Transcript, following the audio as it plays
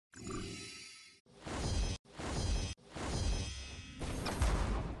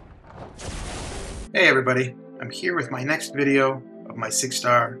Hey everybody, I'm here with my next video of my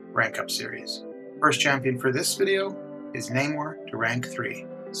 6-star rank up series. First champion for this video is Namor to rank 3.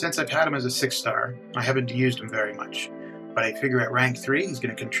 Since I've had him as a 6-star, I haven't used him very much, but I figure at rank 3 he's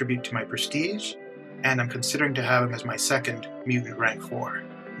going to contribute to my prestige, and I'm considering to have him as my second mutant rank 4.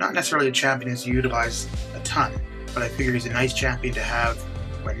 Not necessarily a champion that's utilized a ton, but I figure he's a nice champion to have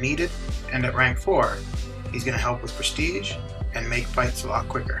when needed, and at rank 4 he's going to help with prestige and make fights a lot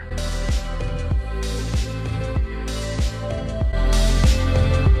quicker.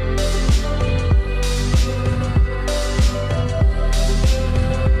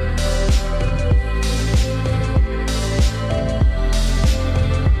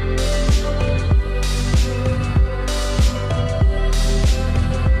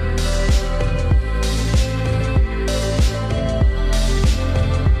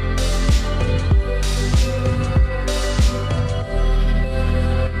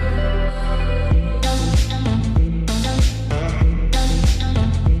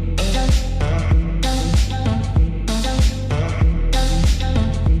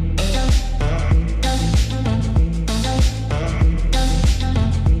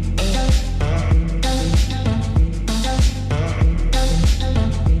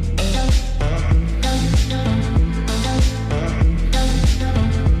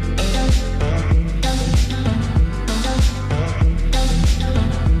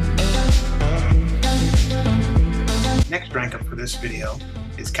 Next rank up for this video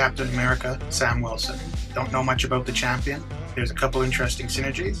is Captain America Sam Wilson. Don't know much about the champion. There's a couple interesting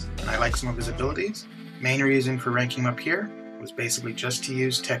synergies, and I like some of his abilities. Main reason for ranking him up here was basically just to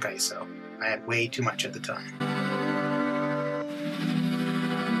use Tech ISO. I had way too much at the time.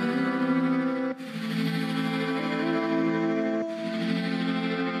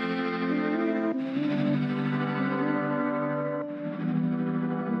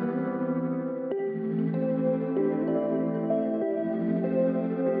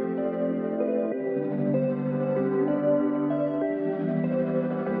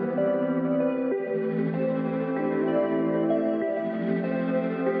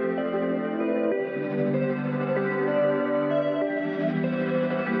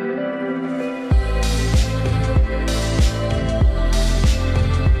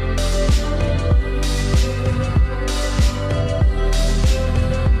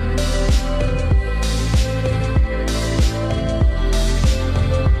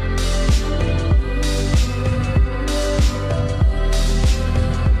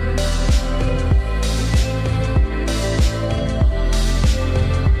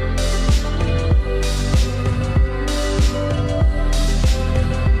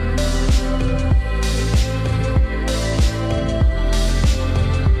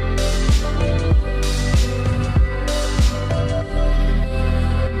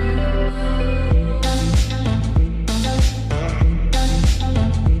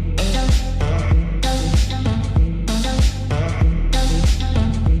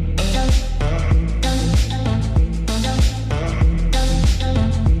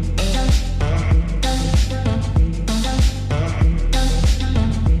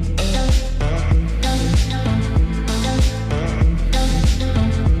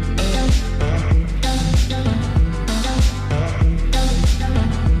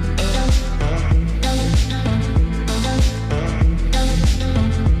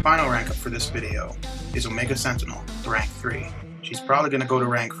 Final rank up for this video is Omega Sentinel to rank 3. She's probably going to go to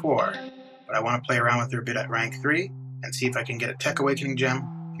rank 4, but I want to play around with her a bit at rank 3 and see if I can get a Tech Awakening gem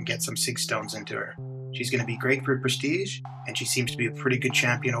and get some Sig Stones into her. She's going to be great for prestige, and she seems to be a pretty good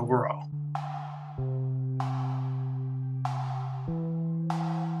champion overall.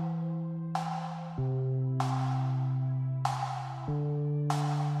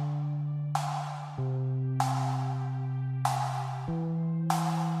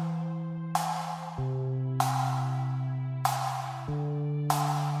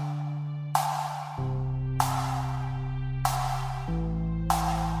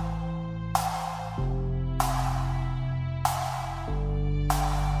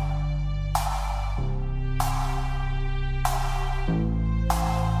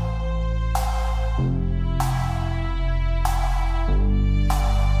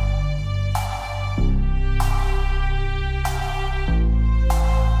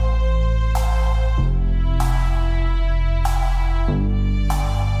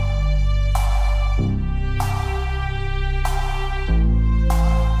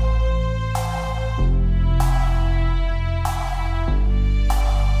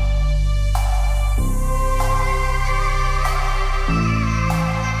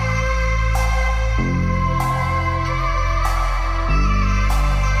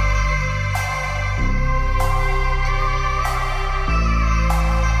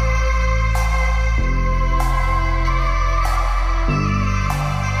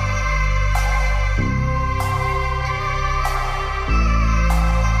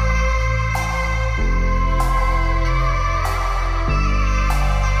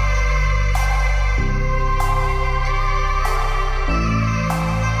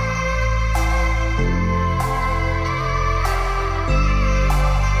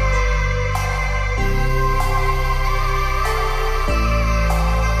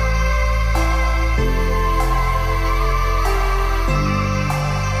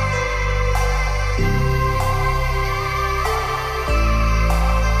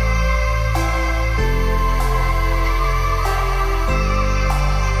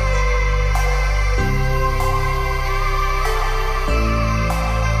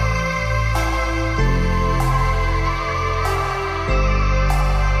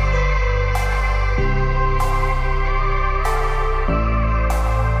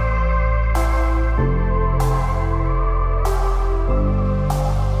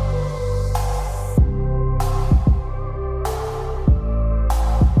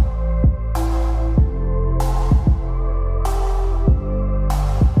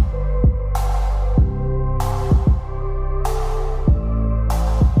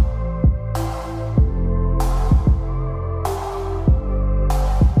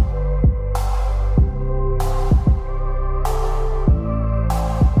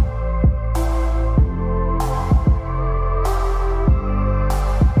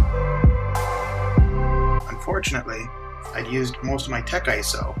 Unfortunately, I'd used most of my Tech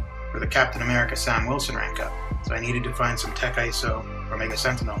ISO for the Captain America Sam Wilson rank up, so I needed to find some Tech ISO for Mega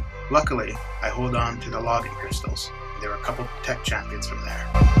Sentinel. Luckily, I hold on to the login crystals. There were a couple Tech champions from there.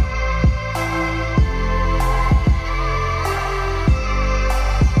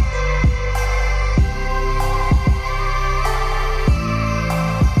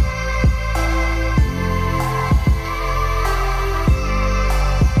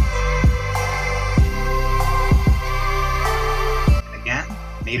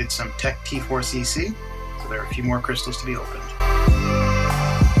 Needed some Tech T4CC, so there are a few more crystals to be opened.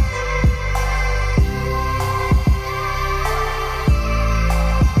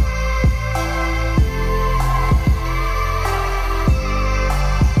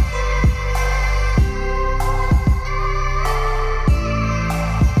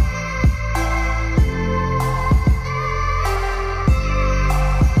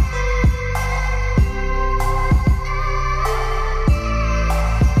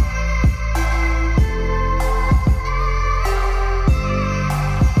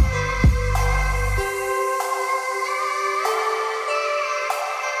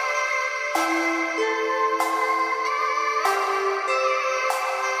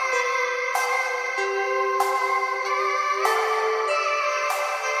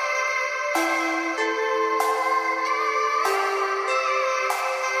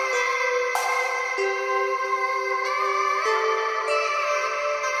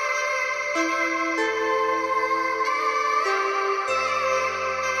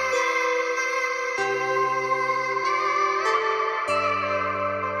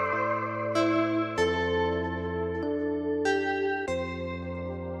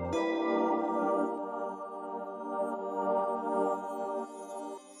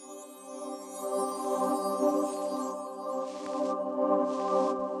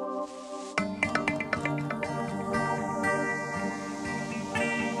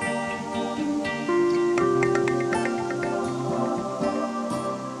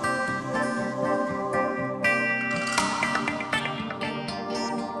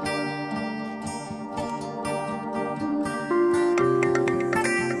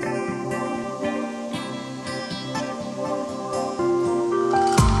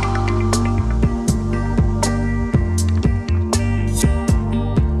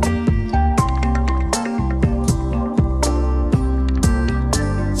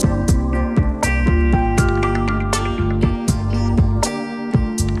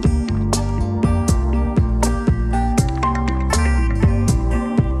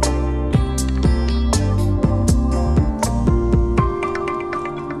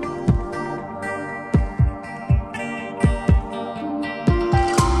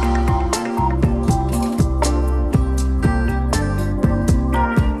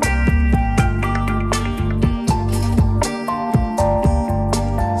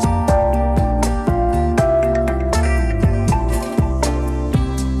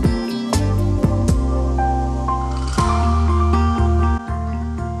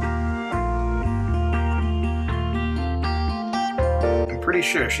 Pretty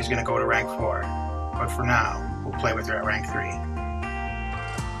sure she's going to go to rank 4, but for now, we'll play with her at rank 3.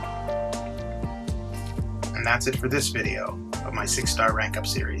 And that's it for this video of my 6-star rank up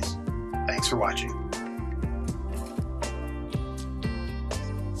series. Thanks for watching.